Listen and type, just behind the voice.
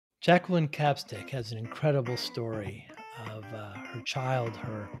Jacqueline Capstick has an incredible story of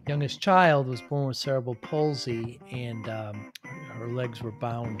her youngest child was born with cerebral palsy, and her legs were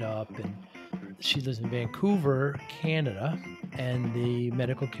bound up. And she lives in Vancouver, Canada, and the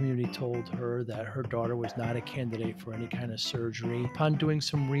medical community told her that her daughter was not a candidate for any kind of surgery. Upon doing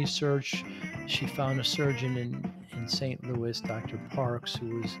some research, she found a surgeon in St. Louis, Dr. Parks,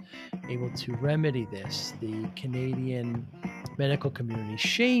 who was able to remedy this. The Canadian medical community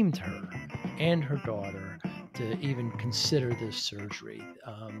shamed her and her daughter to even consider this surgery.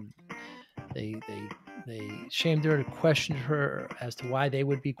 They shamed her, questioned her as to why they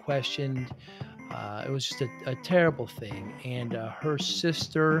would be questioned. It was just a terrible thing. And her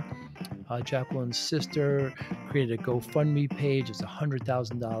sister, Jacqueline's sister, created a GoFundMe page. It's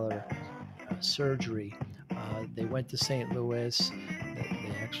 $100,000 surgery. They went to St. Louis.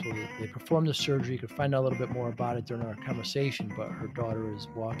 They performed the surgery. You could find out a little bit more about it during our conversation. But her daughter is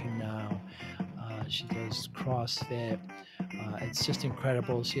walking now. She does CrossFit. It's just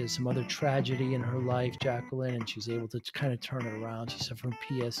incredible. She has some other tragedy in her life, Jacqueline, and she's able to kind of turn it around. She suffered from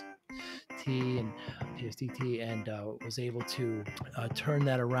PSDT, and was able to turn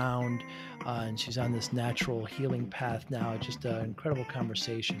that around. And she's on this natural healing path now. Just an incredible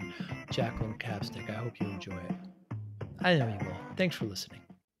conversation, Jacqueline Capstick. I hope you enjoy it. I know you will. Thanks for listening.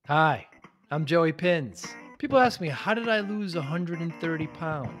 Hi, I'm Joey Pinz. People ask me, how did I lose 130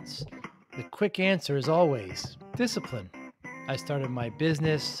 pounds? The quick answer is always discipline. I started my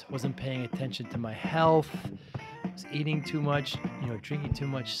business, wasn't paying attention to my health, was eating too much, drinking too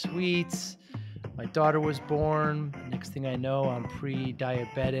much sweets. My daughter was born. Next thing I know, I'm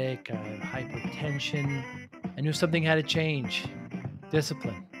pre-diabetic, I have hypertension. I knew something had to change.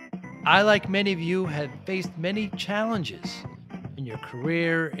 Discipline. I, like many of you, have faced many challenges in your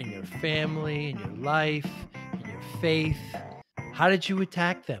career, in your family, in your life, in your faith. How did you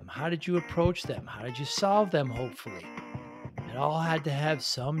attack them? How did you approach them? How did you solve them, hopefully? It all had to have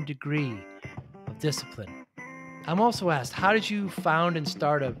some degree of discipline. I'm also asked, how did you found and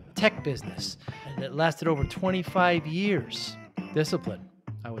start a tech business that lasted over 25 years? Discipline.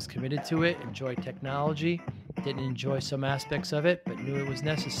 I was committed to it, enjoyed technology, didn't enjoy some aspects of it, but knew it was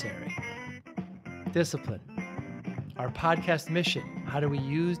necessary. Discipline. Our podcast mission, how do we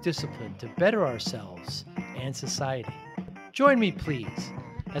use discipline to better ourselves and society? Join me, please,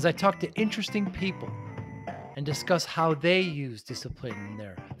 as I talk to interesting people and discuss how they use discipline in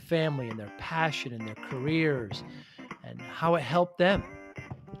their family and their passion and their careers and how it helped them.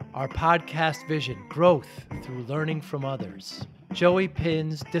 Our podcast vision, growth through learning from others. Joey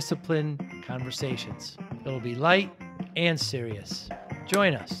Pinz Discipline Conversations. It'll be light and serious.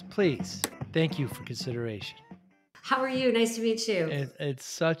 Join us, please. Thank you for consideration. How are you? Nice to meet you. It's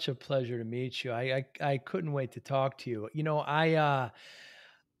such a pleasure to meet you. I couldn't wait to talk to you. I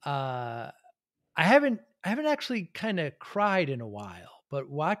haven't actually kind of cried in a while, but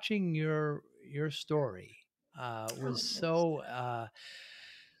watching your story was so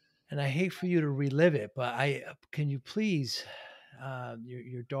and I hate for you to relive it, but can you please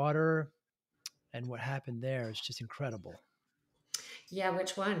your daughter and what happened there is just incredible. Yeah,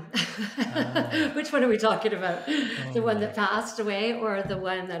 which one? Which one are we talking about? The one that passed away, or the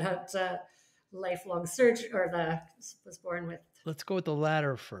one that had lifelong surgery, or was born with? Let's go with the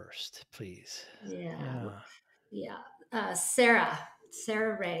latter first, please. Yeah. Sarah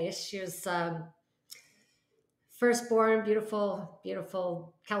Ray. She was firstborn,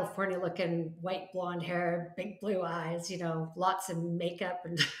 beautiful California-looking, white blonde hair, big blue eyes. Lots of makeup,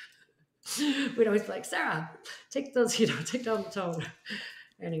 and we'd always be like, Sarah, take those, take down the tone.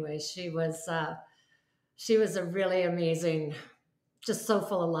 Anyway, she was a really amazing, just so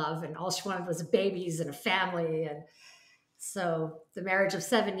full of love, and all she wanted was babies and a family. And so the marriage of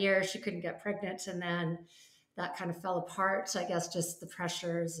 7 years, she couldn't get pregnant, and then that kind of fell apart. I guess just the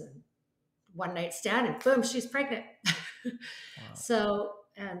pressures and one night stand, and boom, she's pregnant. Wow. So,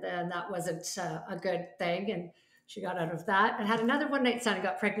 and then that wasn't a good thing, and she got out of that and had another one night stand and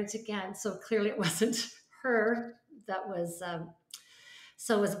got pregnant again. So clearly it wasn't her. That was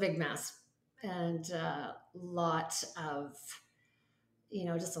so it was a big mess, and lot of,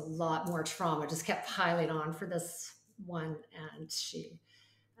 just a lot more trauma just kept piling on for this one. And she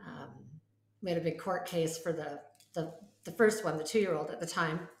made a big court case for the first one, the 2-year-old at the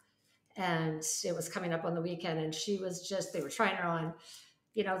time. And it was coming up on the weekend, and they were trying her on,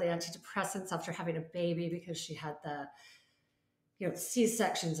 the antidepressants after having a baby, because she had the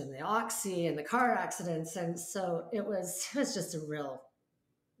C-sections and the oxy and the car accidents. And so it was just a real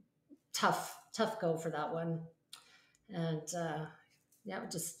tough go for that one. And we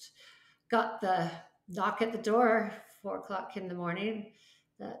just got the knock at the door, 4:00 in the morning,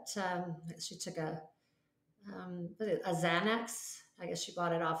 that she took a Xanax. I guess she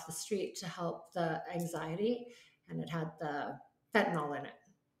bought it off the street to help the anxiety, and it had the fentanyl in it.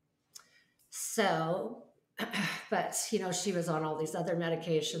 So, but she was on all these other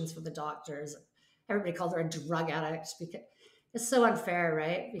medications from the doctors. Everybody called her a drug addict because it's so unfair,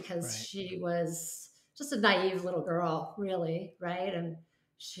 right? Because Right. she was just a naive little girl, really, right? And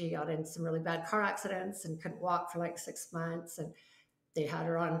she got in some really bad car accidents and couldn't walk for like 6 months. And they had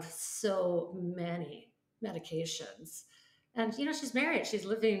her on so many medications. And, she's married. She's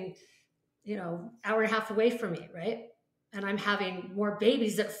living, hour and a half away from me, right? And I'm having more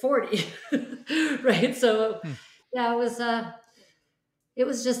babies at 40, right? So, Hmm. yeah, it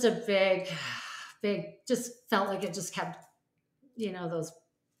was just a big, just felt like it just kept, those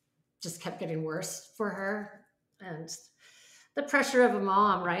just kept getting worse for her. And the pressure of a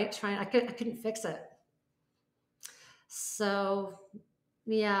mom, right? I couldn't fix it. So,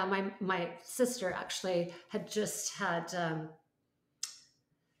 yeah, my sister actually had just had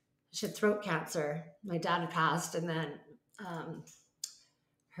she had throat cancer. My dad had passed, and then um,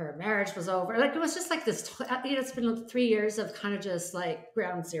 her marriage was over. Like it was just like this. It's been 3 years of kind of just like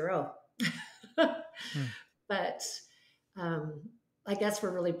ground zero. Hmm. But um, I guess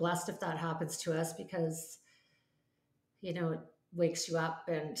we're really blessed if that happens to us because it wakes you up,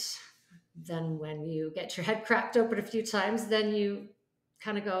 and then when you get your head cracked open a few times, then you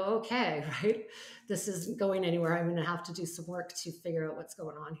kind of go, okay, right? This isn't going anywhere. I'm going to have to do some work to figure out what's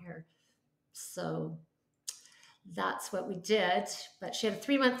going on here. So that's what we did. But she had a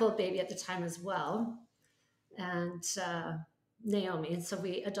 3-month-old baby at the time as well, and Naomi. And so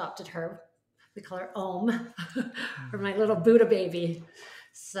we adopted her. We call her Om, or my little Buddha baby.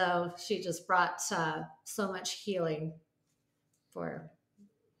 So she just brought so much healing for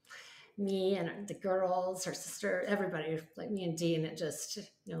me and the girls, her sister, everybody, like me and Dean. It just,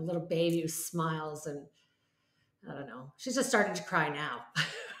 little baby who smiles, and I don't know. She's just starting to cry now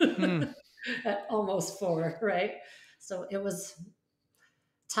Hmm. at almost 4, right? So it was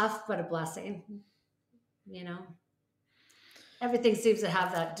tough, but a blessing, you know. Everything seems to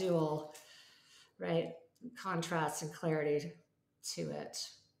have that dual, right? Contrast and clarity to it.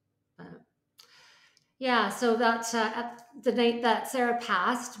 But yeah, so that at the night that Sarah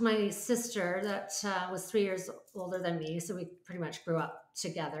passed, my sister that was 3 years older than me, so we pretty much grew up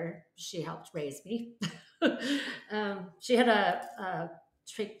together. She helped raise me. She had a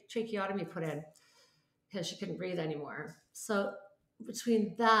tracheotomy put in because she couldn't breathe anymore. So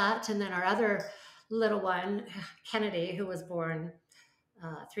between that and then our other little one, Kennedy, who was born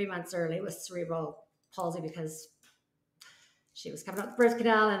 3 months early with cerebral palsy because she was coming out the birth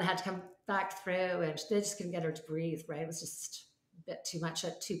canal and had to come back through, and they just couldn't get her to breathe, right? It was just a bit too much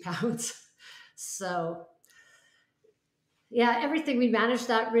at 2 pounds. So, yeah, everything, we managed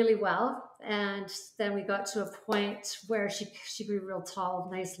that really well. And then we got to a point where she grew real tall,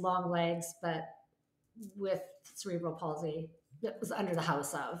 nice long legs, but with cerebral palsy that was under the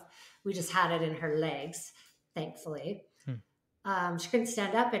house of. We just had it in her legs, thankfully. She couldn't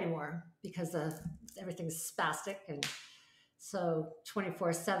stand up anymore because everything's spastic, and so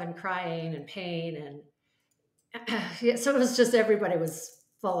 24/7 crying and pain, and yeah, so it was just everybody was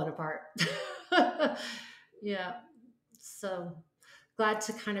falling apart. Yeah, so glad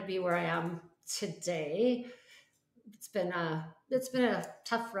to kind of be where I am today. It's been a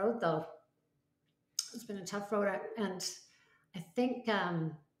tough road though. It's been a tough road, and I think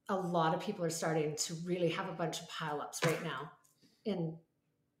a lot of people are starting to really have a bunch of pileups right now in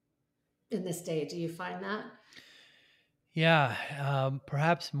this day. Do you find that? Yeah,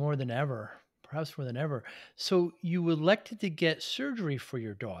 perhaps more than ever. Perhaps more than ever. So you elected to get surgery for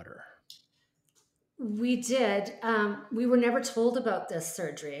your daughter. We did. We were never told about this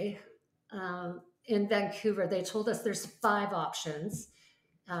surgery. In Vancouver, they told us there's 5 options.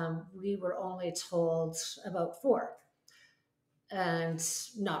 We were only told about 4, and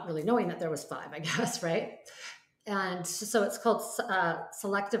not really knowing that there was 5, I guess, right? And so it's called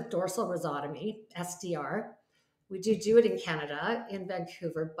selective dorsal rhizotomy, SDR. We do it in Canada, in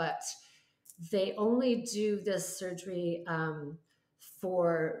Vancouver, but they only do this surgery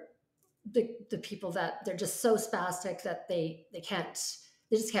for the people that they're just so spastic that they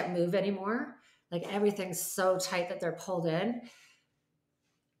just can't move anymore. Like everything's so tight that they're pulled in.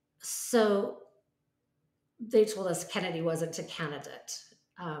 So they told us Kennedy wasn't a candidate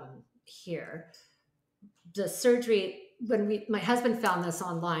here. The surgery, when my husband found this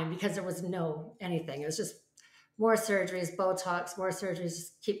online, because there was no anything, it was just more surgeries, Botox, more surgeries,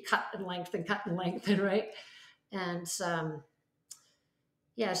 just keep cutting length and cutting length, right? And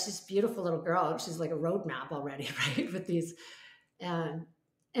yeah, she's a beautiful little girl. She's like a roadmap already, right? With these, and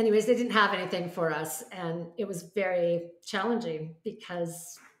anyways, they didn't have anything for us, and it was very challenging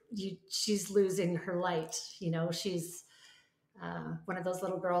because she's losing her light. She's one of those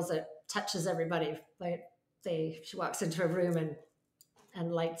little girls that touches everybody. Like she walks into a room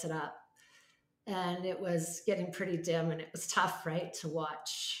and lights it up, and it was getting pretty dim, and it was tough, right, to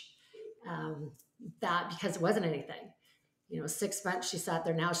watch that because it wasn't anything. 6 months she sat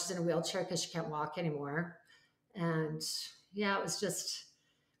there. Now she's in a wheelchair because she can't walk anymore, and yeah, it was just,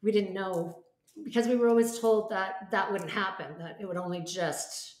 we didn't know, because we were always told that that wouldn't happen, that it would only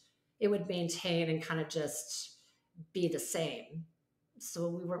just, it would maintain and kind of just be the same. So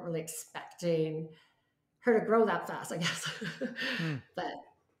we weren't really expecting her to grow that fast, I guess. But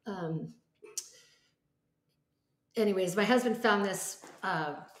anyways, my husband found this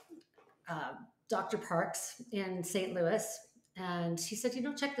Dr. Parks in St. Louis, and he said,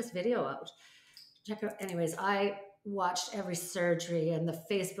 check this video out. Check it out. Anyways, I watched every surgery and the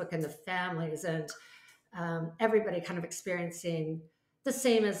Facebook and the families and everybody kind of experiencing the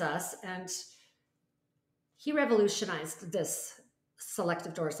same as us. And he revolutionized this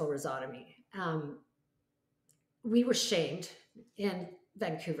selective dorsal rhizotomy. We were shamed in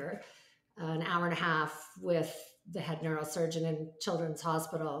Vancouver, an hour and a half with the head neurosurgeon in Children's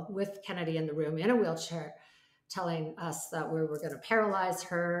Hospital, with Kennedy in the room in a wheelchair, telling us that we were going to paralyze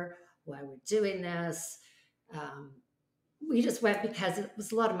her, why we're doing this. We just went because it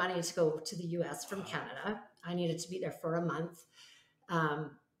was a lot of money to go to the US from Canada. I needed to be there for a month.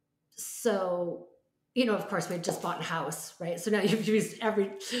 So, of course, we had just bought a house, right? So now you've used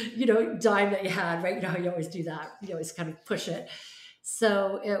every, dime that you had, right? You always do that. You always kind of push it.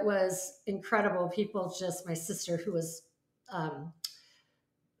 So it was incredible. People just, my sister, who was the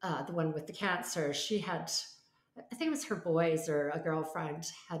one with the cancer, she had, I think it was her boys or a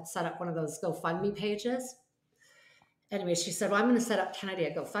girlfriend had set up one of those GoFundMe pages. Anyway, she said, well, I'm going to set up Kennedy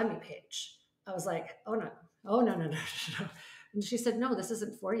a GoFundMe page. I was like, oh, no. And she said, no, this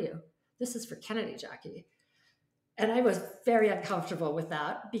isn't for you. This is for Kennedy, Jackie. And I was very uncomfortable with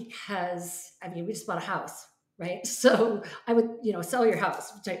that because, we just bought a house, right? So I would, sell your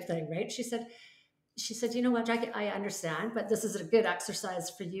house type thing, right? She said, you know what, Jackie, I understand, but this is a good exercise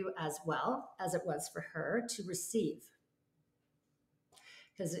for you as well as it was for her to receive.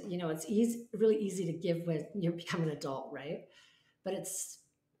 Because, it's really easy to give when you become an adult, right? But it's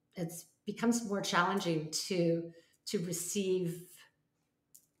becomes more challenging to receive,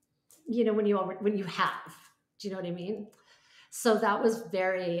 when you have. Do you know what I mean? So that was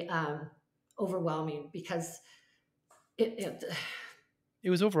very overwhelming because it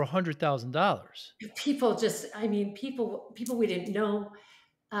was over $100,000. People just, people we didn't know,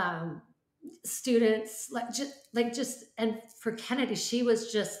 students, and for Kennedy, she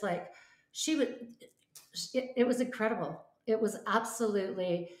was just like, it was incredible. It was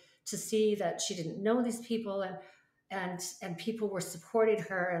absolutely, to see that she didn't know these people and people were supporting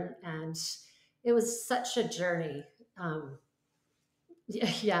her, and it was such a journey.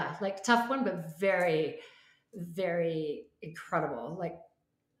 Yeah, like tough one, but very, very incredible. Like,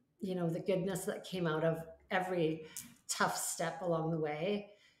 the goodness that came out of every tough step along the way,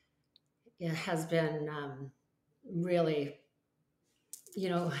 it has been really,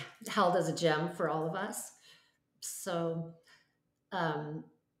 held as a gem for all of us. So,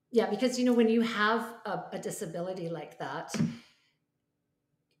 yeah, because, when you have a disability like that,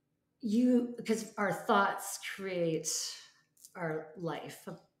 because our thoughts create our life,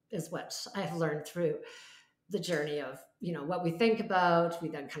 is what I've learned through the journey of, what we think about. We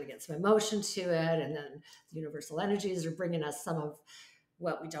then kind of get some emotion to it, and then the universal energies are bringing us some of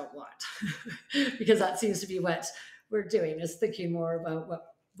what we don't want, because that seems to be what we're doing, is thinking more about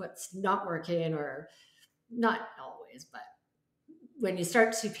what's not working, or not always, but when you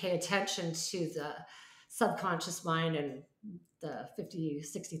start to pay attention to the subconscious mind and the 50,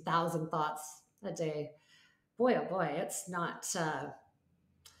 60,000 thoughts a day, boy, oh boy, it's not,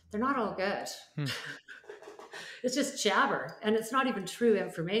 they're not all good. It's just jabber, and it's not even true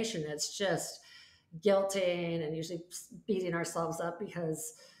information. It's just guilting and usually beating ourselves up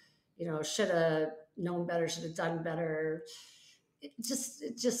because, should have known better, should have done better.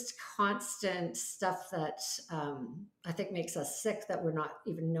 Just constant stuff that I think makes us sick, that we're not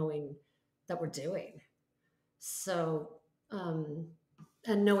even knowing that we're doing. So, and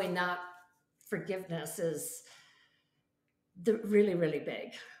knowing that forgiveness is really, really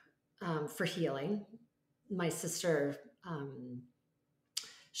big for healing. My sister,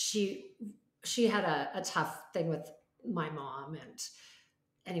 she had a tough thing with my mom, and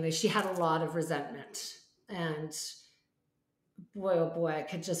anyway, she had a lot of resentment, and boy, oh boy, I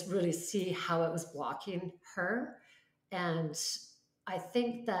could just really see how it was blocking her. And I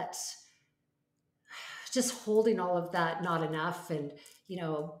think that just holding all of that not enough, and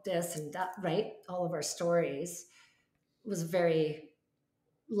this and that, right, all of our stories, was very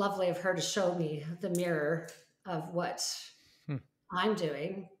lovely of her to show me the mirror of what Hmm. I'm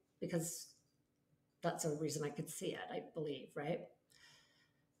doing, because that's a reason I could see it, I believe, right?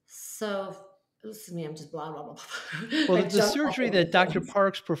 So this is me, I'm just blah blah blah, blah. Well, I the jumped all surgery over that Dr. things.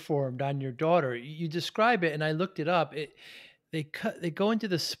 Parks performed on your daughter, you describe it, and I looked it up. They go into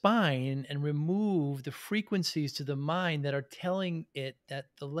the spine and remove the frequencies to the mind that are telling it that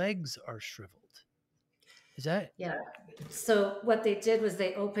the legs are shriveled. Is that? Yeah. So what they did was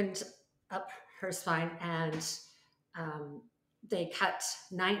they opened up her spine, and um, they cut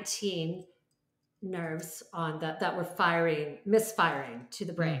 19 nerves on that were misfiring to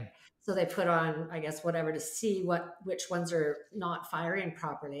the brain. Mm, So they put on, I guess, whatever to see which ones are not firing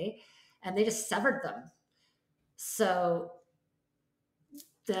properly, and they just severed them. So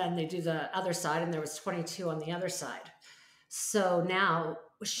then they do the other side, and there was 22 on the other side. So now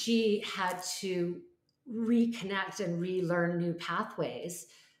she had to reconnect and relearn new pathways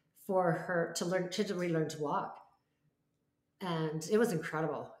for her to relearn to walk. And it was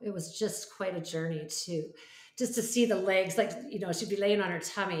incredible. It was just quite a journey to see the legs, like, she'd be laying on her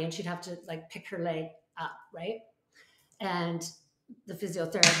tummy and she'd have to like pick her leg up, right? And the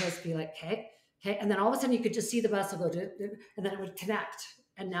physiotherapist be like, okay, okay. And then all of a sudden you could just see the muscle go, and then it would connect.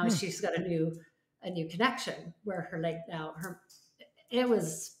 And now hmm. she's got a new connection where her leg it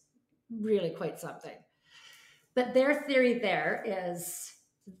was really quite something. But their theory there is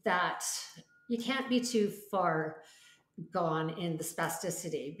that you can't be too far gone in the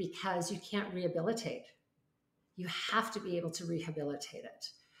spasticity, because you can't rehabilitate. You have to be able to rehabilitate it.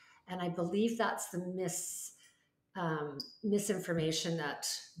 And I believe that's the misinformation that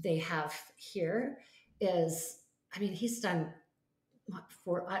they have here is, I mean, he's done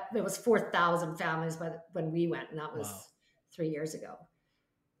it was 4,000 families when we went, and that was Wow. 3 years ago,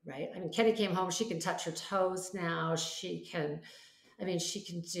 right? I mean, Kenny came home, she can touch her toes now. She can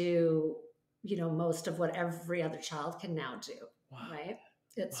do, most of what every other child can now do, Wow. right?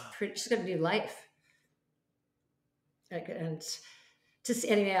 It's Wow. pretty, she's got a new life. And just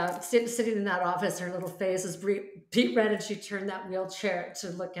anyway, sitting in that office, her little face is beet red, and she turned that wheelchair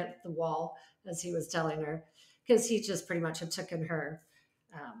to look at the wall as he was telling her, because he just pretty much had taken her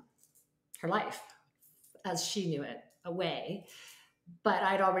life as she knew it away. But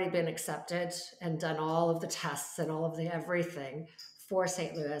I'd already been accepted and done all of the tests and all of the everything for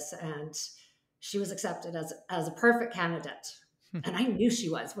St. Louis, and she was accepted as a perfect candidate. And I knew she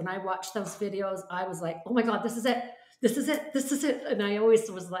was. When I watched those videos, I was like, oh my God, this is it. This is it. This is it. And I always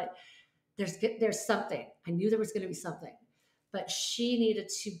was like, there's something. I knew there was going to be something. But she needed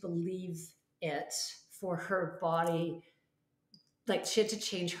to believe it for her body. Like, she had to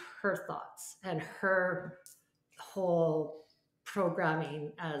change her thoughts and her whole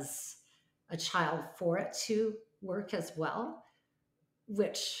programming as a child for it to work as well,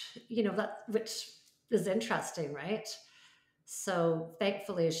 which is interesting, right? So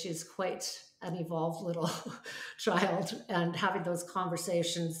thankfully she's quite an evolved little child, and having those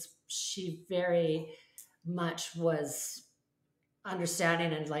conversations, she very much was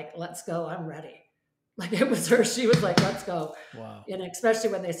understanding and like, let's go, I'm ready. Like, it was her, she was like, let's go. Wow. And especially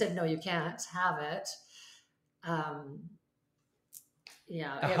when they said, no, you can't have it. How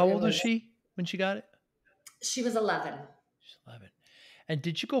old was she when she got it? She was 11. She's 11. And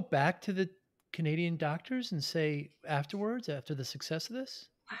did you go back to the Canadian doctors and say afterwards, after the success of this?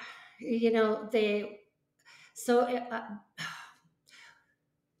 So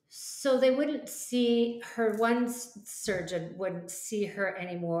so they wouldn't see her. One surgeon wouldn't see her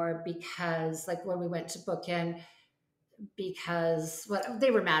anymore, because like when we went to book in, because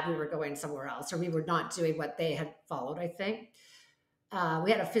they were mad we were going somewhere else, or we were not doing what they had followed, I think.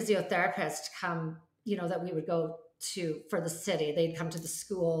 We had a physiotherapist come, that we would go to for the city. They'd come to the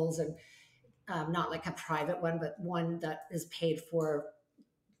schools, and not like a private one, but one that is paid for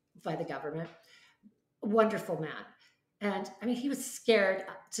by the government. Wonderful man. And I mean, he was scared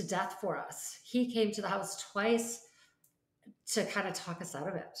to death for us. He came to the house twice to kind of talk us out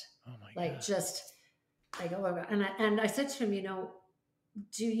of it. Oh my Like, God. just like, oh my God. And I said to him,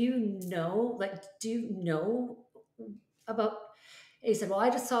 do you know about, he said, well,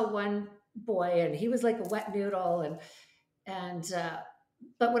 I just saw one boy and he was like a wet noodle. And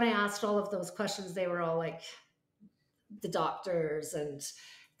but when I asked all of those questions, they were all like the doctors, and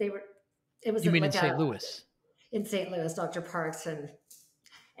it was You mean in like St. Louis? in St. Louis, Dr. Parks. And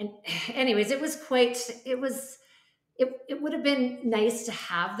anyways, it was quite, it would have been nice to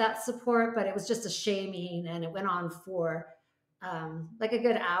have that support, but it was just a shaming, and it went on for like a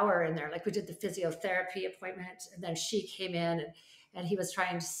good hour in there. Like we did the physiotherapy appointment, and then she came in, and he was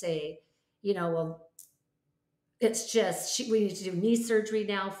trying to say, well, it's just we need to do knee surgery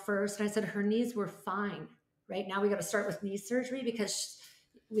now first. And I said her knees were fine. Right now we got to start with knee surgery because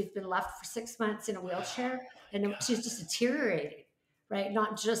we've been left for 6 months in a wheelchair, and she's just deteriorating. Right,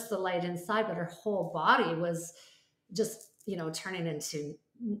 not just the light inside, but her whole body was just turning into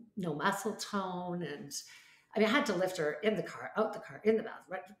no muscle tone. And I mean, I had to lift her in the car, out the car, in the bath.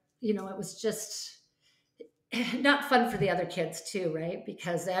 Right, it was just not fun for the other kids too, right?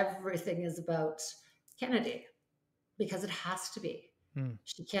 Because everything is about Kennedy, because it has to be.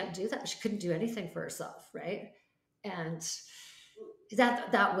 She can't do that. She couldn't do anything for herself, right? And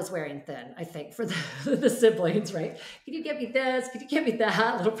that was wearing thin, I think, for the siblings, right? Can you get me this? Can you get me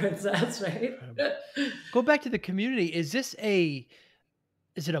that, little princess, right? Go back to the community. Is it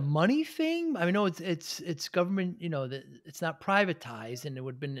a money thing? I mean, no, it's government, that it's not privatized, and it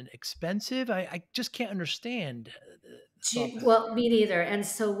would have been expensive. I just can't understand. Well, me neither. And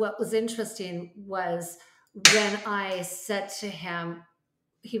so what was interesting was when I said to him,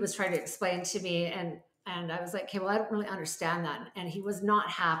 he was trying to explain to me, and I was like, okay, well, I don't really understand that. And he was not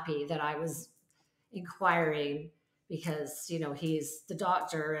happy that I was inquiring because, he's the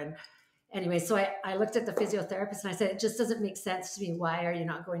doctor. And anyway, so I looked at the physiotherapist and I said, it just doesn't make sense to me. Why are you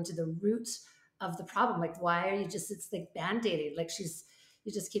not going to the root of the problem? Like, why are you it's like band-aiding? Like you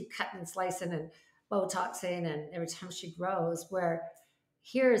just keep cutting and slicing and Botoxing, and every time she grows, where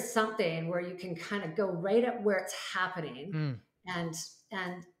here is something where you can kind of go right at where it's happening and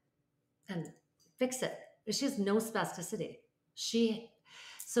fix it. She has no spasticity.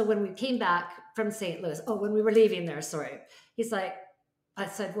 So when we came back from St. Louis, when we were leaving there, sorry, he's like, I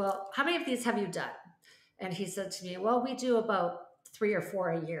said, well, how many of these have you done? And he said to me, well, we do about 3 or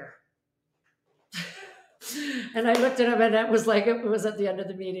 4 a year. And I looked at him, and it was at the end of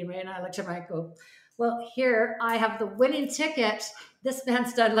the meeting, right? And I looked at him, I go, well, here I have the winning ticket. This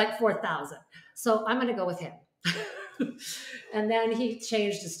man's done like 4,000. So I'm going to go with him. And then he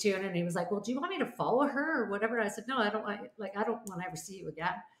changed his tune, and he was like, well, do you want me to follow her or whatever? And I said, no, I don't want to ever see you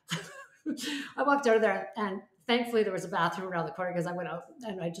again. I walked out of there, and thankfully there was a bathroom around the corner, because I went out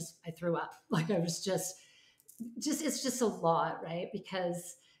and I threw up. Like I was just it's just a lot, right?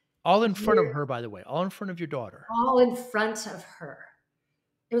 Because all in front of her, by the way, all in front of your daughter, all in front of her.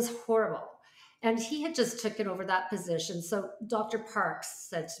 It was horrible. And he had just taken over that position. So Dr. Parks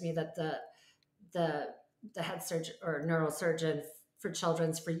said to me that the head surgeon or neurosurgeon for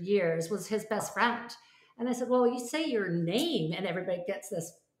children's for years was his best friend. And I said, well, you say your name and everybody gets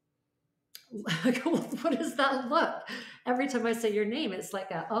this. I go, well, what does that look? Every time I say your name, it's like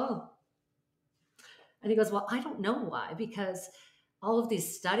oh. And he goes, well, I don't know why, because all of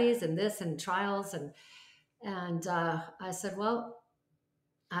these studies and this and trials and I said, well,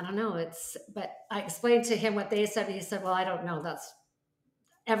 I don't know. But I explained to him what they said. And he said, well, I don't know. That's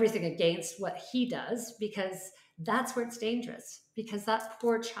everything against what he does, because that's where it's dangerous, because that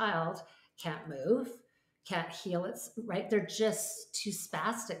poor child can't move, can't heal. It's right. They're just too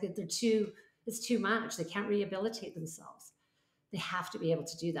spastic. It's too much. They can't rehabilitate themselves. They have to be able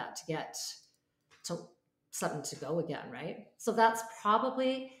to do that to get to something to go again. Right. So that's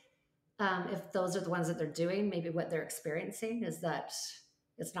probably, if those are the ones that they're doing, maybe what they're experiencing is that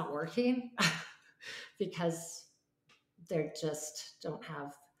it's not working because they just don't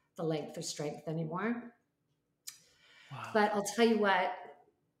have the length or strength anymore. Wow. But I'll tell you what,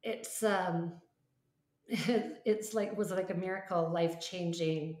 it's was like a miracle,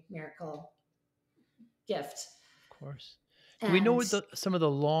 life-changing miracle gift. Of course. Do we know what some of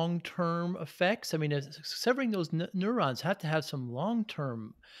the long-term effects? I mean, severing those neurons have to have some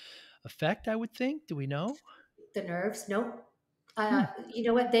long-term effect, I would think. Do we know? The nerves? Nope. You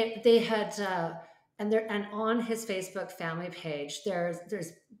know what? They had, and on his Facebook family page, there's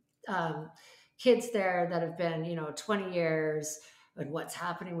kids there that have been, 20 years, and what's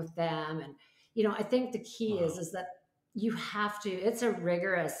happening with them. And, I think the key is that you have to, it's a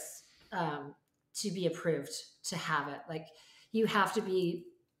rigorous, to be approved to have it. Like you have to be,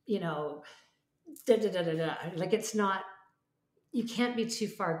 like it's not, you can't be too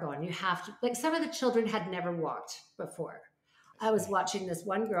far gone. You have to, like some of the children had never walked before. I was watching this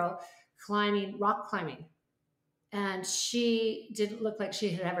one girl rock climbing, and she didn't look like she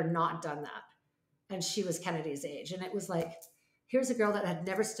had ever not done that. And she was Kennedy's age. And it was like, here's a girl that had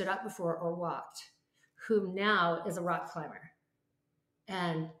never stood up before or walked, who now is a rock climber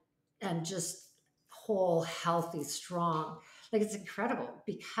and just whole, healthy, strong. Like it's incredible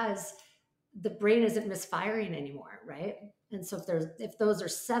because the brain isn't misfiring anymore, right? And so if those are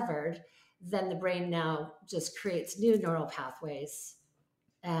severed, then the brain now just creates new neural pathways.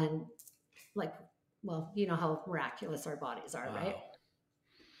 And like, well, you know how miraculous our bodies are, right? Wow.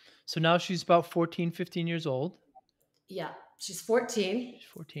 So now she's about 14, 15 years old. Yeah, she's 14, She's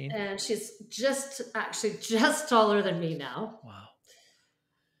 14. and she's just taller than me now. Wow.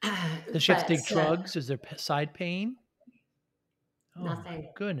 Does she have to But take drugs? Is there side pain? Oh my nothing.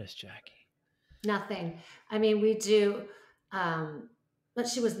 goodness, Jackie. Nothing. I mean, we do, but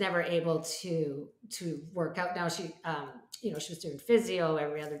she was never able to work out. Now she was doing physio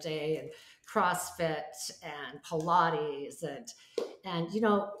every other day and CrossFit and Pilates and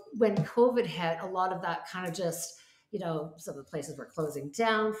when COVID hit, a lot of that kind of just some of the places were closing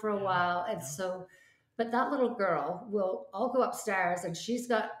down for a Yeah, while, and yeah. so. But that little girl will all go upstairs and she's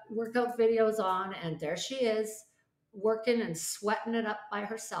got workout videos on, and there she is working and sweating it up by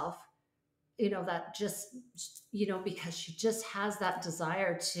herself, that just, because she just has that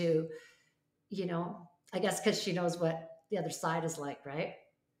desire to, I guess because she knows what the other side is like, right?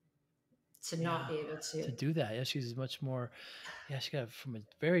 To not Yeah, be able to. to do that. Yeah, she's much more, yeah, she got it from a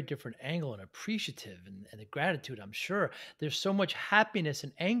very different angle and appreciative and the gratitude, I'm sure. There's so much happiness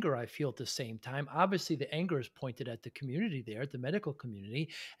and anger I feel at the same time. Obviously, the anger is pointed at the community there, at the medical community,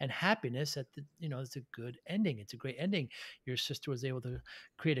 and happiness at it's a good ending. It's a great ending. Your sister was able to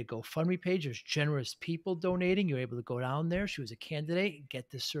create a GoFundMe page. There's generous people donating. You're able to go down there. She was a candidate,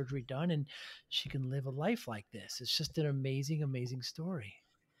 get this surgery done, and she can live a life like this. It's just an amazing, amazing story.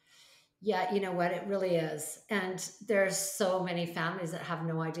 Yeah, you know what? It really is. And there's so many families that have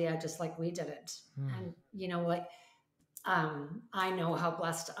no idea, just like we didn't. Hmm. And I know how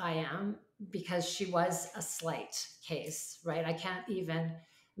blessed I am because she was a slight case, right? I can't even,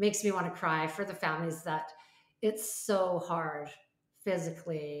 makes me want to cry for the families that it's so hard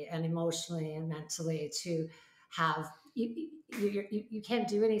physically and emotionally and mentally to have you can't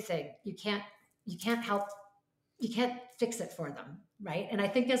do anything. You can't help, you can't fix it for them, right? And I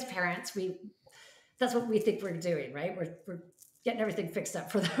think as parents, that's what we think we're doing, right? We're getting everything fixed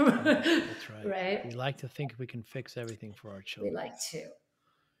up for them. Right. That's right. Right? We like to think we can fix everything for our We children. like to.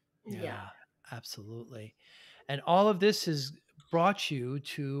 Yeah. Yeah, absolutely. And all of this has brought you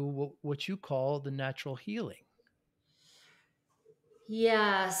to what you call the natural healing.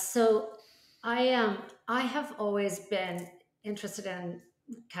 Yeah, so I have always been interested in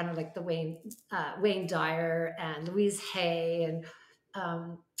kind of like the Wayne Dyer and Louise Hay, and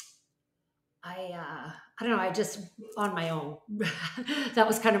um, I don't know, I just on my own. That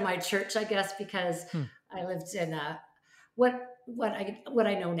was kind of my church, I guess, because Hmm. I lived in what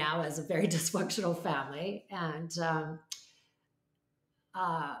I know now as a very dysfunctional family, uh,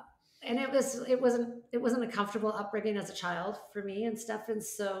 and it wasn't a comfortable upbringing as a child for me and stuff, and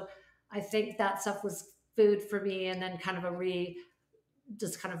so I think that stuff was food for me, and then kind of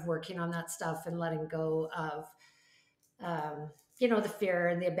just kind of working on that stuff and letting go of the fear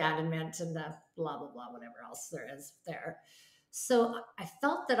and the abandonment and the blah blah blah whatever else there is there. So I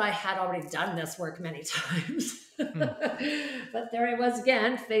felt that I had already done this work many times, Hmm. but there I was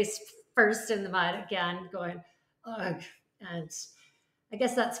again, face first in the mud again, going, ugh. And I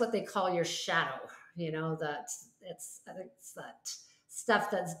guess that's what they call your shadow. That I think it's that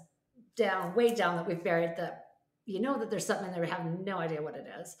stuff that's down, way down, that we've buried, that that there's something in there, we have no idea what it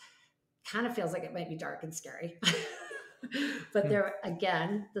is. Kind of feels like it might be dark and scary. But Hmm. there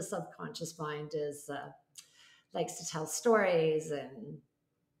again, the subconscious mind is likes to tell stories,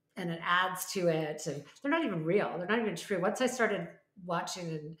 and it adds to it, and they're not even real. They're not even true. Once I started watching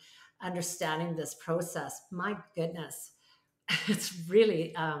and understanding this process, my goodness, it's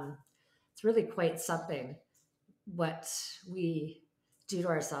really quite something what we do to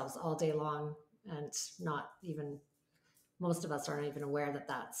ourselves all day long, and not even most of us aren't even aware that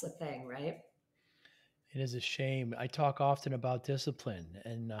that's a thing, right? It is a shame. I talk often about discipline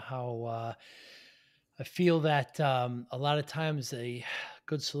and how I feel that a lot of times a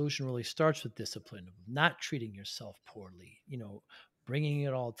good solution really starts with discipline, not treating yourself poorly, bringing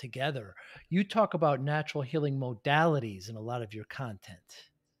it all together. You talk about natural healing modalities in a lot of your content.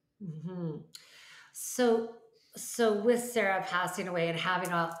 Hmm. So, with Sarah passing away and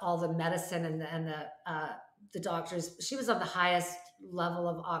having all the medicine and the doctors, she was on the highest level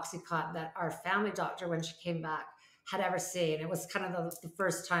of Oxycontin that our family doctor, when she came back, had ever seen. It was kind of the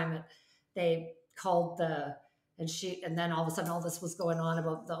first time that they called and then all of a sudden all this was going on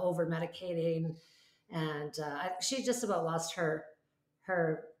about the over medicating, and she just about lost her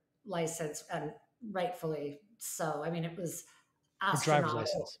license, and rightfully so. I mean, it was Her driver's astronomical.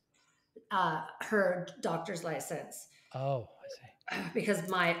 license. Her doctor's license, Oh, I see. because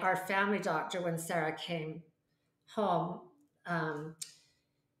our family doctor, when Sarah came home, um,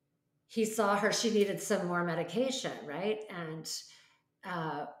 he saw her, she needed some more medication, right? And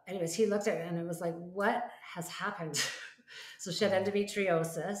anyways, he looked at it and it was like, what has happened? So she had Oh,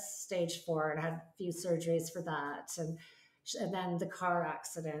 endometriosis, stage 4, and had a few surgeries for that. And then the car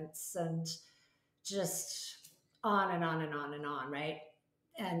accidents and just on and on and on and on, right?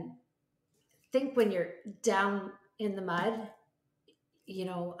 And think when you're down in the mud,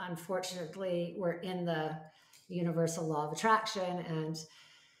 unfortunately, we're in the universal law of attraction and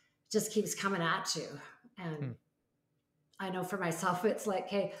just keeps coming at you. And hmm. I know for myself, it's like,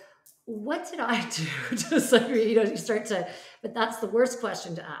 hey, what did I do? Just like, you start to, but that's the worst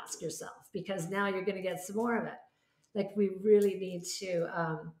question to ask yourself because now you're going to get some more of it. Like, we really need to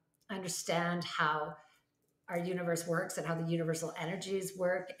understand how our universe works and how the universal energies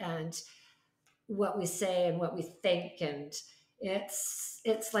work and what we say and what we think. And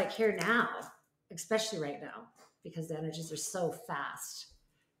it's like here now, especially right now, because the energies are so fast,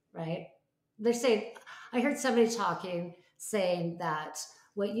 right? They're saying, I heard somebody talking saying that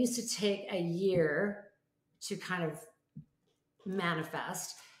what used to take a year to kind of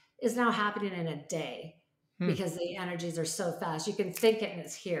manifest is now happening in a day Hmm. because the energies are so fast. You can think it and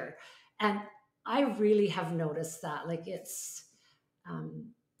it's here. And I really have noticed that. Like, it's,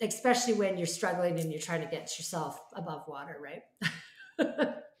 um, especially when you're struggling and you're trying to get yourself above water, right?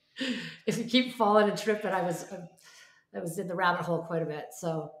 If you keep falling and tripping, I was in the rabbit hole quite a bit.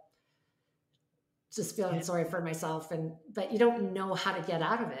 So just feeling Yeah, sorry for myself, but you don't know how to get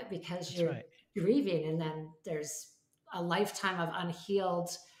out of it because that's you're right. grieving, and then there's a lifetime of unhealed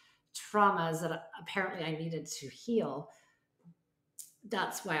traumas that apparently I needed to heal.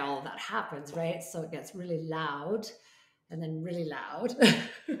 That's why all of that happens, right? So it gets really loud and then really loud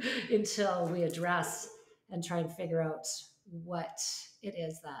until we address and try and figure out what it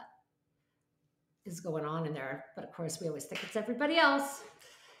is that is going on in there. But of course, we always think it's everybody else,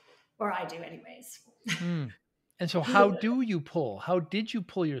 or I do anyways. Hmm. And so how did you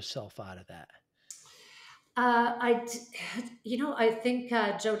pull yourself out of that? I think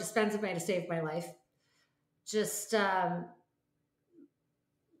Joe Dispenza might have saved my life. Just, what?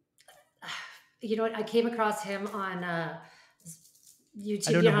 I came across him on I YouTube.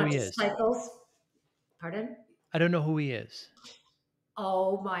 don't You know know who how he it is. cycles? Pardon? I don't know who he is.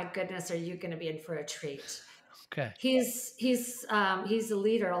 Oh my goodness, are you going to be in for a treat? Okay. He's a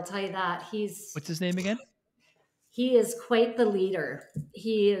leader. I'll tell you that. What's his name again? He is quite the leader.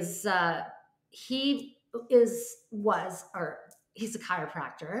 He is was or he's a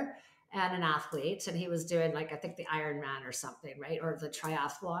chiropractor and an athlete, and he was doing, like, I think the Ironman or something, right, or the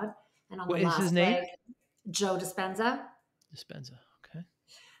triathlon. And on the What is his last name? leg, Joe Dispenza, Dispenza. Okay.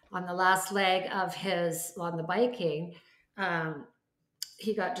 on the last leg of his on the biking, um,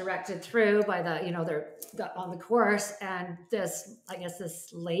 he got directed through by they're got on the course, and I guess this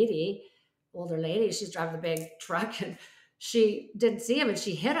lady, older lady, she's driving the big truck, and she didn't see him and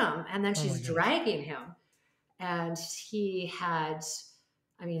she hit him, and then Oh my she's goodness. dragging him, and he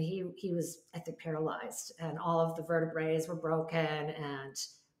was, I think, paralyzed, and all of the vertebrae were broken, and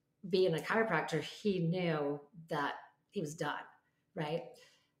being a chiropractor, he knew that he was done, right?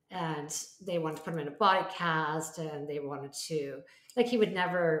 And they wanted to put him in a body cast, and they wanted to, like, he would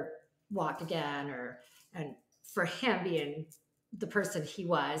never walk again, and for him, being the person he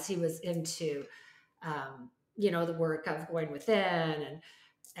was into, the work of going within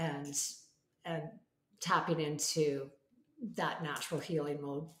and and tapping into that natural healing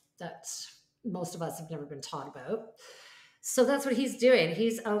mode that most of us have never been taught about. So that's what he's doing.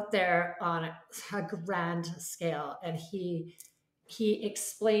 He's out there on a grand scale, and he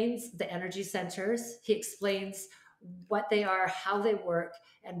explains the energy centers. He explains what they are, how they work,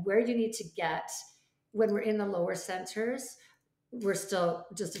 and where you need to get. When we're in the lower centers, we're still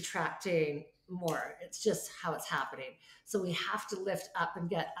just attracting more. It's just how it's happening. So we have to lift up and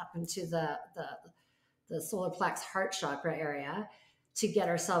get up into the solar plex heart chakra area to get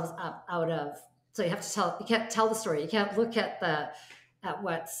ourselves up out of. So you can't tell the story. You can't look at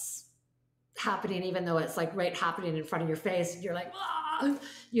what's happening, even though it's like right happening in front of your face, and you're like, ah!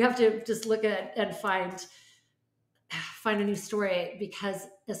 You have to just look at it and find a new story, because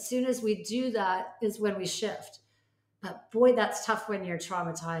as soon as we do that is when we shift. But boy, that's tough when you're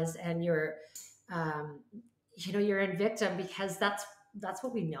traumatized and um, you're in victim, because that's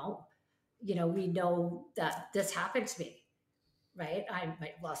what we know. We know that this happened to me, right? I've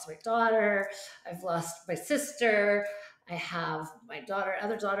lost my daughter. I've lost my sister. I have my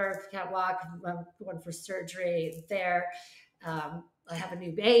other daughter can't walk. I'm going for surgery there. I have a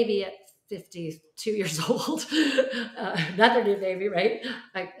new baby at 52 years old. Another new baby, right?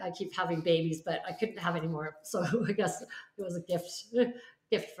 I keep having babies, but I couldn't have any more. So I guess it was a gift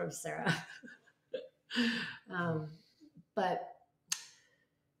gift from Sarah. But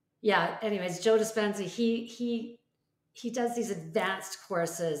yeah, anyways, Joe Dispenza, he does these advanced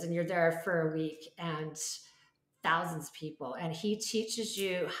courses, and you're there for a week and thousands of people, and he teaches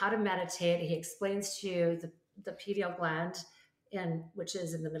you how to meditate. He explains to you the pineal gland, which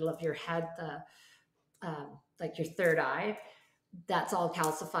is in the middle of your head, like your third eye, that's all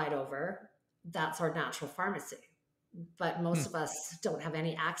calcified over. That's our natural pharmacy. But most of us don't have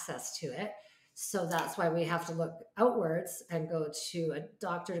any access to it. So that's why we have to look outwards and go to a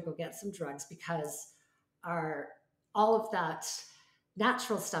doctor to go get some drugs, because all of that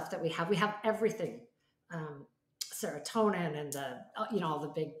natural stuff that we have everything. Serotonin and all the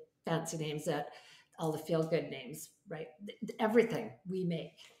big fancy names, that all the feel good names, right? Everything we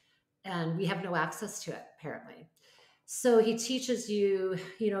make, and we have no access to it apparently. So he teaches you,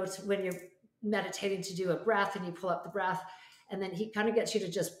 when you're meditating, to do a breath, and you pull up the breath, and then he kind of gets you to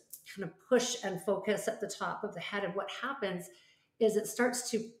just kind of push and focus at the top of the head. And what happens is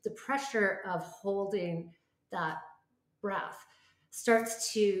the pressure of holding that breath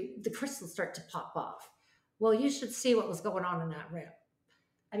the crystals start to pop off. Well, you should see what was going on in that room.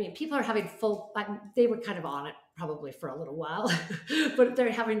 I mean, people are having they were kind of on it probably for a little while, but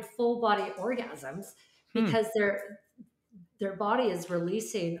they're having full body orgasms because their body is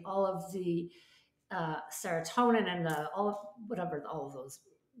releasing all of the serotonin and all of those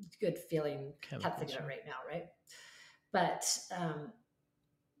good feeling. Can't think of it right now, right?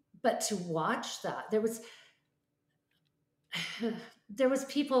 But to watch that, there was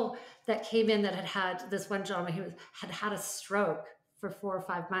people that came in that had this one gentleman who had a stroke for 4 or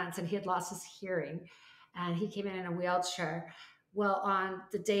 5 months, and he had lost his hearing, and he came in a wheelchair. Well, on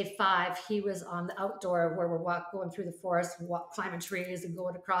the day 5, he was on the outdoor where we're going through the forest, climbing trees and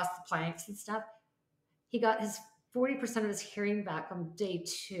going across the planks and stuff. He got his 40% of his hearing back on day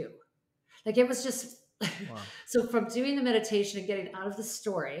 2. Like, it was just, wow. So from doing the meditation and getting out of the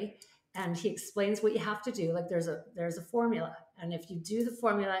story, and he explains what you have to do. Like, there's a formula. And if you do the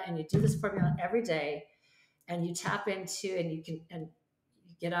formula, and you do this formula every day, and you tap into, and you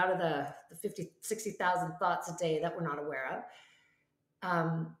get out of the 50, 60,000 thoughts a day that we're not aware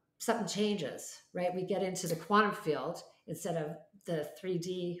of, something changes, right? We get into the quantum field instead of the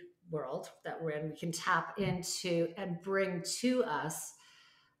 3D world that we're in. We can tap into and bring to us.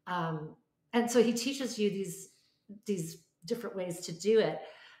 And so he teaches you these different ways to do it.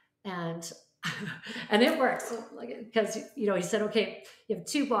 And it works, because he said, okay, you have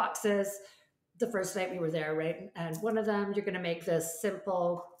 2 boxes. The first night we were there, right? And one of them, you're going to make this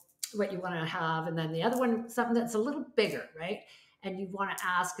simple, what you want to have, and then the other one, something that's a little bigger, right? And you want to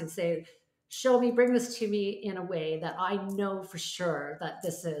ask and say, show me, bring this to me in a way that I know for sure that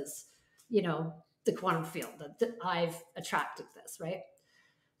this is, the quantum field, that I've attracted this, right?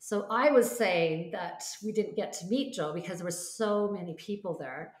 So I was saying that we didn't get to meet Joe because there were so many people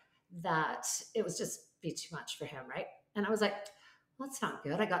there that it was just be too much for him, right? And I was like, well, that's not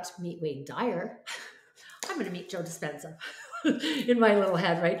good. I got to meet Wayne Dyer. I'm going to meet Joe Dispenza in my little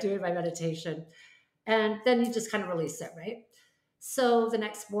head, right? Doing my meditation. And then you just kind of release it, right? So the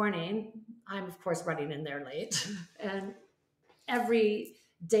next morning, I'm of course running in there late. And every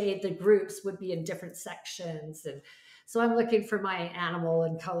day the groups would be in different sections. And so I'm looking for my animal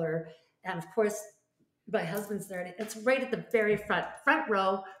and color. And of course, my husband's there, and it's right at the very front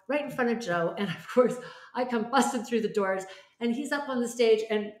row, right in front of Joe. And of course, I come busting through the doors, and he's up on the stage,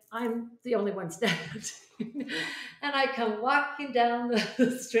 and I'm the only one standing. And I come walking down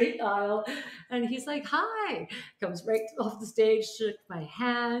the straight aisle, and he's like, hi, comes right off the stage, shook my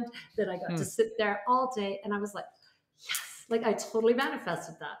hand. Then I got to sit there all day, and I was like, yes, like I totally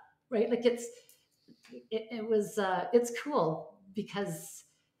manifested that, right? Like it's cool, because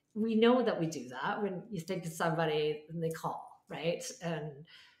we know that we do that when you think of somebody and they call, right? And,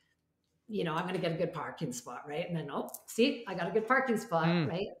 I'm going to get a good parking spot, right? And then, oh, see, I got a good parking spot,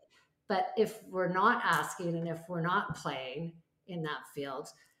 right? But if we're not asking, and if we're not playing in that field,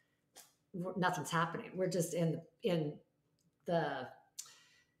 nothing's happening. We're just in the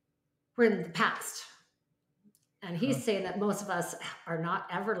past. And he's saying that most of us are not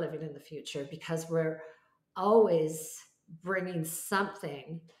ever living in the future, because we're always bringing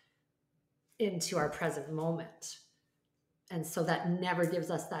something into our present moment. And so that never gives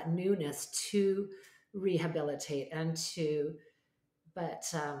us that newness to rehabilitate and to, but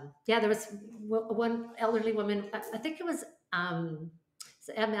there was one elderly woman, I think it was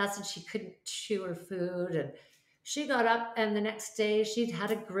MS, and she couldn't chew her food, and she got up, and the next day she'd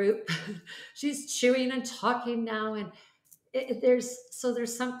had a group. She's chewing and talking now, and there's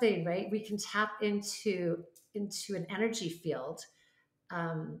something, right? We can tap into an energy field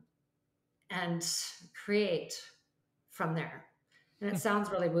um, and create from there. And it sounds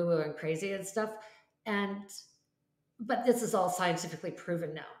really woo woo and crazy and stuff. And, but this is all scientifically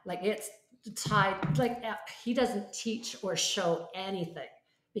proven now. Like it's tied, like he doesn't teach or show anything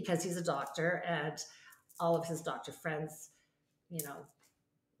because he's a doctor and all of his doctor friends, you know,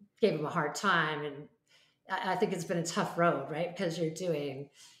 gave him a hard time. And I think it's been a tough road, right? Because you're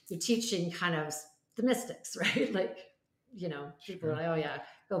teaching kind of the mystics, right? Like, you know, people are like, oh yeah,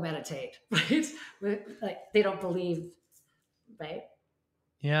 go meditate, right? Like they don't believe, right?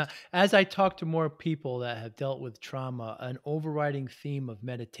 Yeah. As I talk to more people that have dealt with trauma, an overriding theme of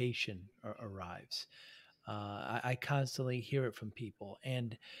meditation arrives. I constantly hear it from people.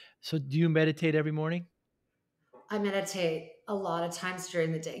 And so, do you meditate every morning? I meditate a lot of times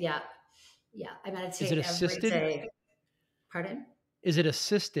during the day. Yeah. Yeah. I Is it meditate every assisted? day. Pardon? Is it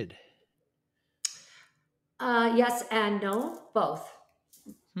assisted? Yes and no, both.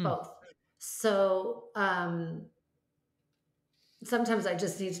 Hmm. Both. So sometimes I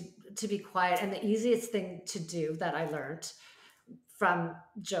just need to be quiet. And the easiest thing to do that I learned from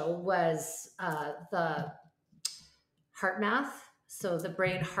Joe was the heart math. So the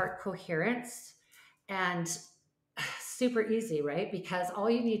brain heart coherence. And super easy, right? Because all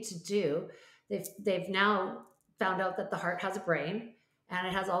you need to do, they've now found out that the heart has a brain and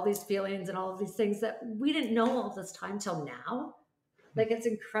it has all these feelings and all of these things that we didn't know all this time till now. Like it's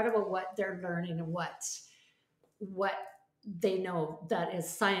incredible what they're learning and what they know that is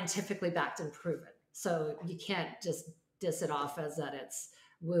scientifically backed and proven. So you can't just diss it off as that it's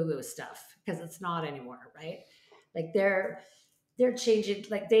woo woo stuff because it's not anymore, right? Like they're changing,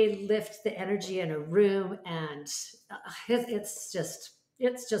 like they lift the energy in a room and it's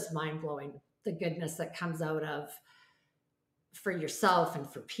just mind-blowing, the goodness that comes out of for yourself and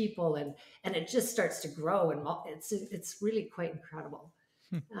for people, and it just starts to grow, and it's really quite incredible.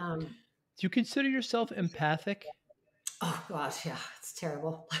 Hmm. um Do you consider yourself empathic? oh gosh, yeah, it's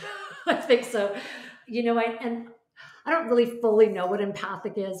terrible. I think so. You know, and I don't really fully know what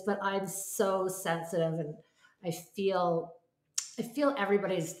empathic is, but I'm so sensitive, and i feel I feel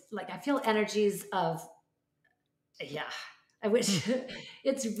everybody's, like, I feel energies of, yeah. I Hmm. wish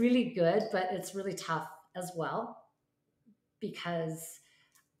it's really good, but it's really tough as well because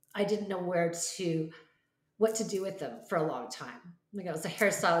I didn't know what to do with them for a long time. Like I was a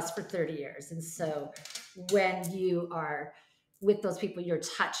hairstylist for 30 years. And so when you are with those people, you're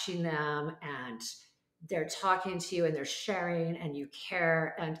touching them and they're talking to you and they're sharing and you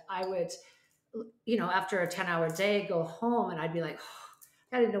care. And I would, you know, after a 10-hour day, go home and I'd be like,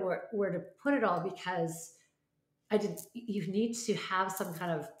 oh, I didn't know where to put it all because you need to have some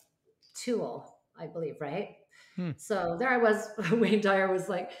kind of tool, I believe, right? Hmm. So there I was, Wayne Dyer was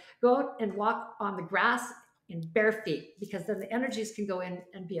like, go out and walk on the grass in bare feet because then the energies can go in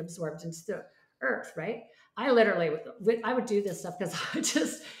and be absorbed into the earth, right? I literally, I would do this stuff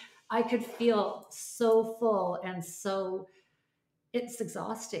because I could feel so full and so it's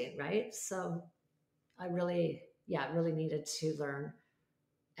exhausting, right? So I really, yeah, really needed to learn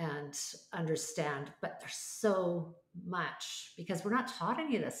and understand, but there's so much because we're not taught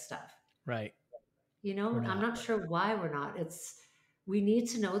any of this stuff. Right. You We're know, I'm not. not sure why we're not. We need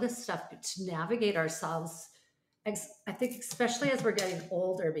to know this stuff to navigate ourselves. I think, especially as we're getting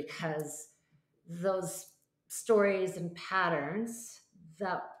older, because those stories and patterns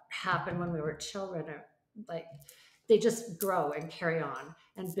that happen when we were children are like, they just grow and carry on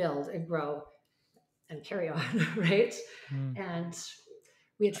and build and grow and carry on, right? Hmm. And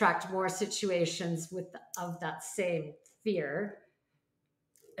we attract more situations of that same fear.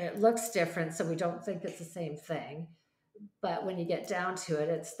 It looks different, so we don't think it's the same thing, but when you get down to it,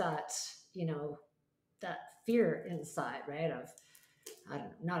 it's that, you know, that fear inside, right, of, I don't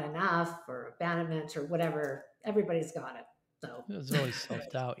know, not enough or abandonment or whatever. Everybody's got it, so. There's always self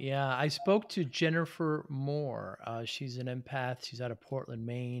doubt. Yeah. I spoke to Jennifer Moore. She's an empath. She's out of Portland,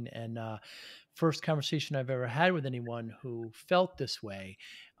 Maine. And first conversation I've ever had with anyone who felt this way.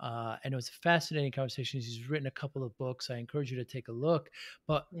 And it was a fascinating conversation. She's written a couple of books. I encourage you to take a look.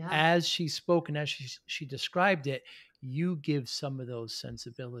 But Yeah. as she spoke and as she described it, you give some of those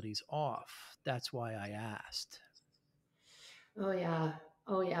sensibilities off. That's why I asked. Oh yeah.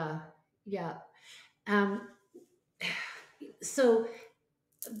 Oh yeah. Yeah. um so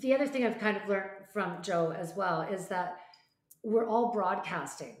the other thing I've kind of learned from Joe as well is that we're all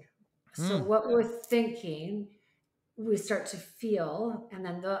broadcasting. So Hmm. what we're thinking, we start to feel, and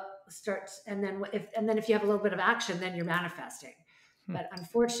then if you have a little bit of action, then you're manifesting. Hmm. But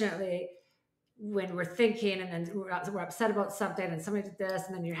unfortunately, when we're thinking and then we're upset about something and somebody did this,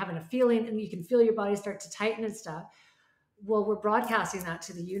 and then you're having a feeling and you can feel your body start to tighten and stuff, well, we're broadcasting that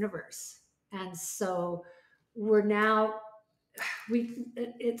to the universe. And so we're now,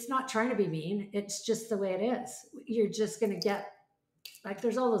 it's not trying to be mean. It's just the way it is. You're just going to get, like,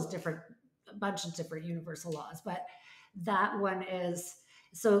 there's all those different, a bunch of different universal laws, but that one is,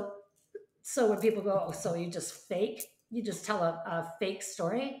 so, so when people go, oh, so you just tell a fake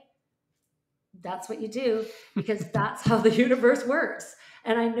story. That's what you do, because that's how the universe works.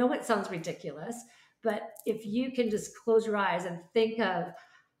 And I know it sounds ridiculous, but if you can just close your eyes and think of,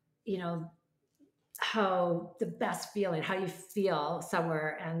 you know, how the best feeling, how you feel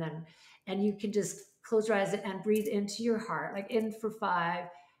somewhere, and you can just close your eyes and breathe into your heart, like in for 5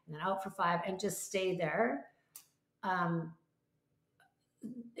 and then out for 5, and just stay there. Um,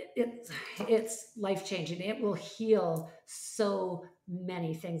 it's life changing. It will heal so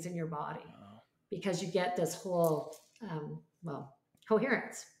many things in your body, because you get this whole well,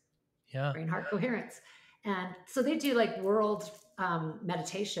 coherence, Yeah. brain heart coherence. And so they do like world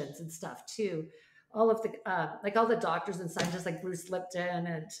meditations and stuff too. All of the like all the doctors and scientists like Bruce Lipton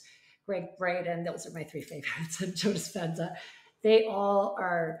and Greg Braden, those are my 3 favorites, and Joe Dispenza, they all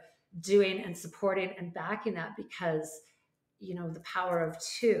are doing and supporting and backing that, because you know the power of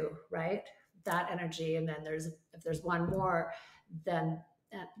 2, right? That energy, and then there's, if there's one more, then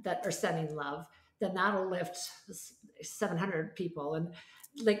that are sending love, then that'll lift 700 people, and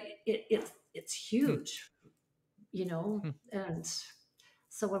like it's huge, you know. And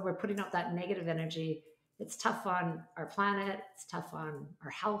so when we're putting out that negative energy, it's tough on our planet, it's tough on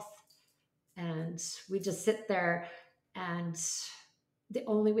our health, and we just sit there, and the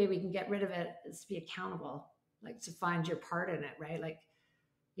only way we can get rid of it is to be accountable, like to find your part in it, right? Like,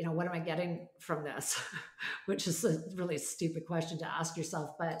 you know, what am I getting from this? Which is a really stupid question to ask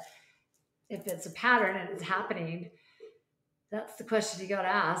yourself, but if it's a pattern and it's happening, that's the question you got to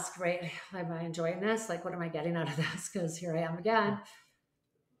ask, right? Am I enjoying this? Like, what am I getting out of this? Because here I am again.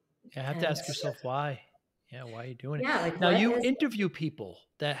 You have to And ask yourself why. Yeah, why are you doing it? yeah, like Now what you is, interview people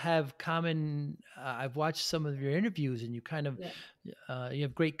that have common. I've watched some of your interviews, and you kind of yeah. you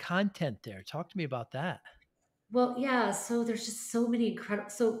have great content there. Talk to me about that. Well, yeah. So there's just so many incredible.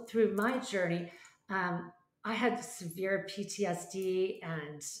 So through my journey, um, I had severe PTSD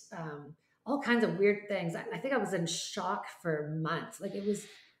and all kinds of weird things. I think I was in shock for months. Like it was,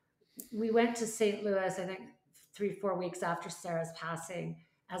 we went to St. Louis, I think 3, 4 weeks after Sarah's passing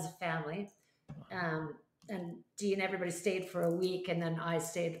as a family. Um, and Dee and everybody stayed for a week, and then I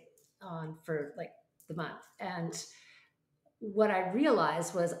stayed on for like the month. And what I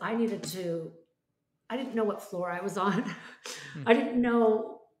realized was I didn't know what floor I was on. Hmm. I didn't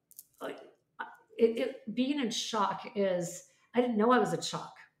know, like, being in shock is, I didn't know I was in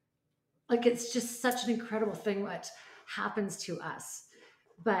shock. Like, it's just such an incredible thing what happens to us.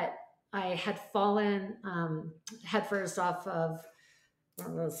 But I had fallen headfirst off of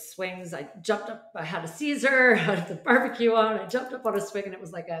one of those swings. I jumped up, I had a Caesar, I had the barbecue on, I jumped up on a swing, and it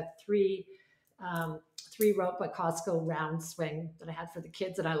was like a um, 3 rope at Costco round swing that I had for the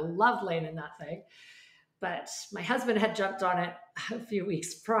kids. And I loved laying in that thing. But my husband had jumped on it a few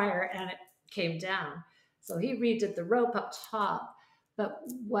weeks prior, and it came down. So he redid the rope up top. But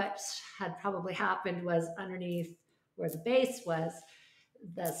what had probably happened was underneath where the base was,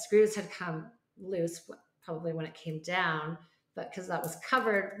 the screws had come loose probably when it came down. But because that was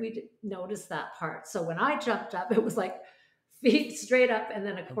covered, we didn't notice that part. So when I jumped up, it was like feet straight up. And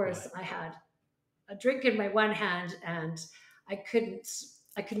then, of Oh course, boy. I had a drink in my one hand, and I couldn't,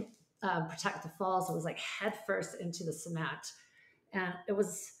 protect the fall. So it was like head first into the cement. And it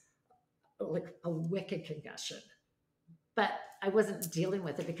was like a wicked concussion. But I wasn't dealing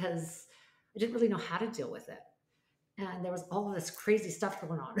with it because I didn't really know how to deal with it. And there was all of this crazy stuff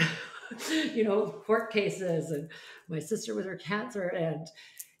going on, you know, court cases, and my sister with her cancer. And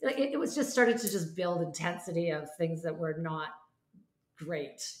like, it was just started to just build intensity of things that were not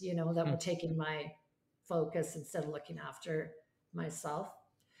great, you know, that Hmm. were taking my focus instead of looking after myself.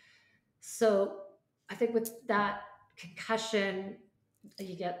 So I think with that concussion,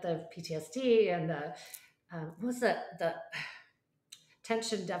 you get the PTSD and the what was that, the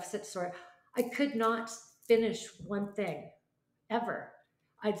attention deficit disorder. I could not finish one thing ever.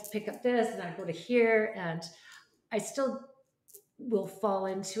 I'd pick up this and I'd go to here, and I still will fall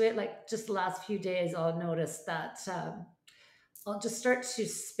into it. Like just the last few days, I'll notice that I'll just start to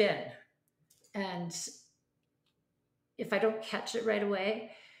spin, and if I don't catch it right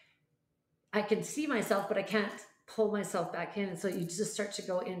away, I can see myself, but I can't pull myself back in. And so you just start to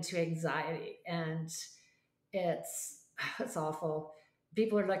go into anxiety, and it's it's awful.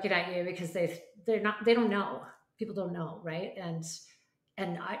 People are looking at you because they don't know. People don't know, right? And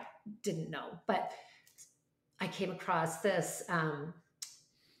I didn't know, but I came across this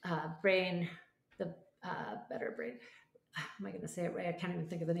brain, the better brain. Am I going to say it right? I can't even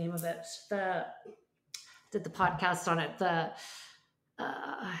think of the name of it. Did the podcast on it. Uh,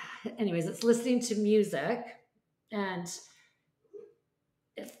 Anyways, it's listening to music, and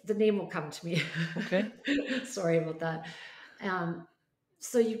the name will come to me. Okay. Sorry about that. Um,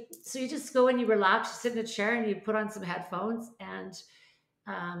 so you just go and you relax, you sit in a chair and you put on some headphones,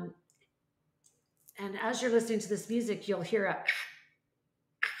 um, and as you're listening to this music, you'll hear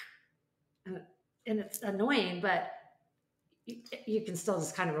and it's annoying, but you can still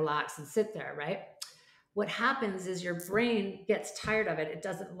just kind of relax and sit there, right? What happens is your brain gets tired of it. It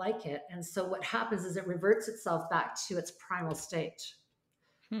doesn't like it. And so what happens is it reverts itself back to its primal state.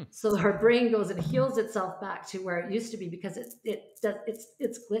 Hmm. So our brain goes and heals itself back to where it used to be, because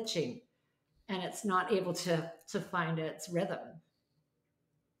it's glitching and it's not able to find its rhythm.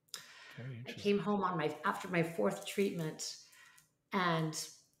 Very I interesting. came home after my fourth treatment, and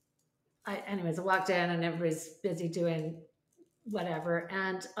I walked in and everybody's busy doing whatever,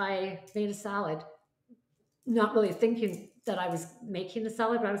 and I made a salad, not really thinking that I was making a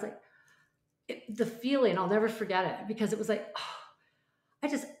salad, but I was like, the feeling, I'll never forget it, because it was like,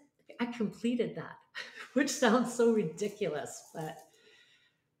 oh, I completed that, which sounds so ridiculous, but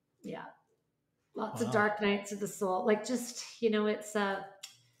yeah, lots of Wow. dark nights of the soul. Like, just, it's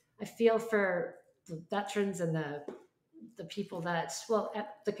I feel for the veterans and the people that, well,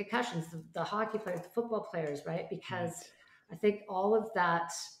 at the concussions, the hockey players, the football players, right? Because Right. I think all of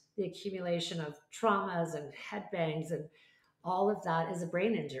that, the accumulation of traumas and headbangs and all of that is a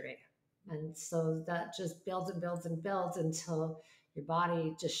brain injury. And so that just builds and builds and builds until your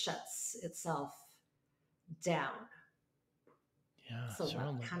body just shuts itself down. Yeah, So that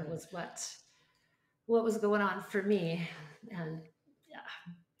certainly. kind of was what was going on for me. And yeah,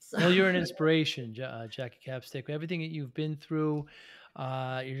 so Well, you're an inspiration, Jackie Capstick. Everything that you've been through,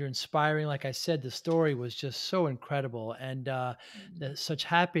 you're inspiring. Like I said, the story was just so incredible, and there's such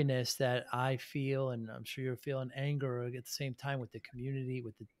happiness that I feel, and I'm sure you're feeling anger at the same time with the community,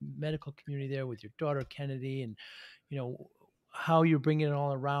 with the medical community there, with your daughter Kennedy, and you know how you're bringing it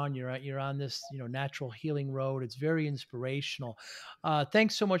all around. You're on this natural healing road. It's very inspirational.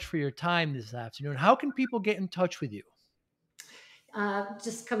 Thanks so much for your time this afternoon. How can people get in touch with you?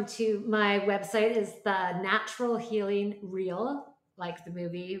 just come to my website is the Natural Healing Reel, like the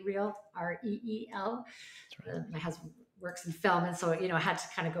movie Reel, REEL. That's right. My husband works in film, and so I had to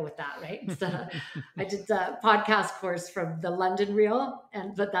kind of go with that, right? I did the podcast course from the London Reel,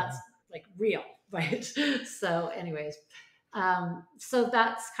 but that's Oh, like real, right? So, anyways, so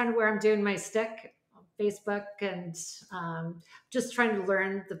that's kind of where I'm doing my stick on Facebook, and just trying to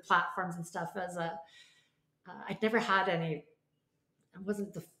learn the platforms and stuff. I'd never had any. I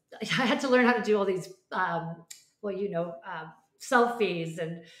wasn't the. I had to learn how to do all these. Well, selfies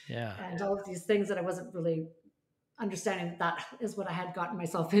yeah. and all of these things that I wasn't really understanding. That is what I had gotten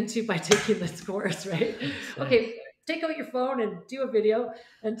myself into by taking this course, right? I say. Okay, take out your phone and do a video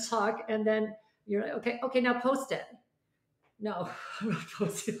and talk, and then you're like, okay, now post it. No, I'm not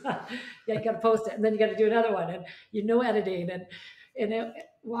posting that. Yeah, you got to post it, and then you got to do another one, and editing,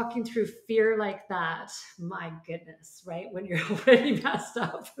 walking through fear like that. My goodness, right? When you're already messed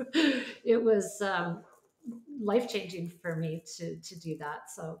up, it was life changing for me to do that.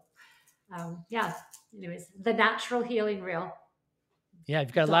 So yeah. Anyways, the Natural Healing Reel. Yeah,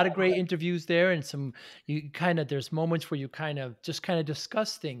 you've got a Dot lot of great interviews there and some there's moments where you kind of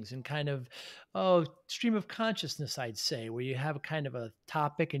discuss things and stream of consciousness, I'd say, where you have a kind of a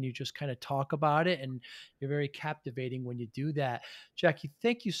topic and you just kind of talk about it, and you're very captivating when you do that. Jackie,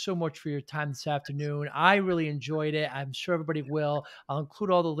 thank you so much for your time this afternoon. I really enjoyed it. I'm sure everybody will. I'll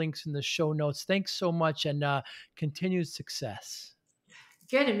include all the links in the show notes. Thanks so much, and continued success.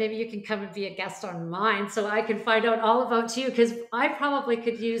 Good, and maybe you can come and be a guest on mine so I can find out all about you, because I probably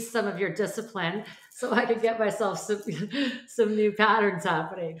could use some of your discipline so I could get myself some new patterns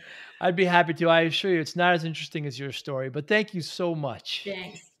happening. I'd be happy to. I assure you it's not as interesting as your story, but thank you so much.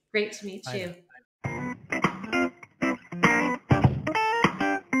 Thanks. Great to meet I know. you.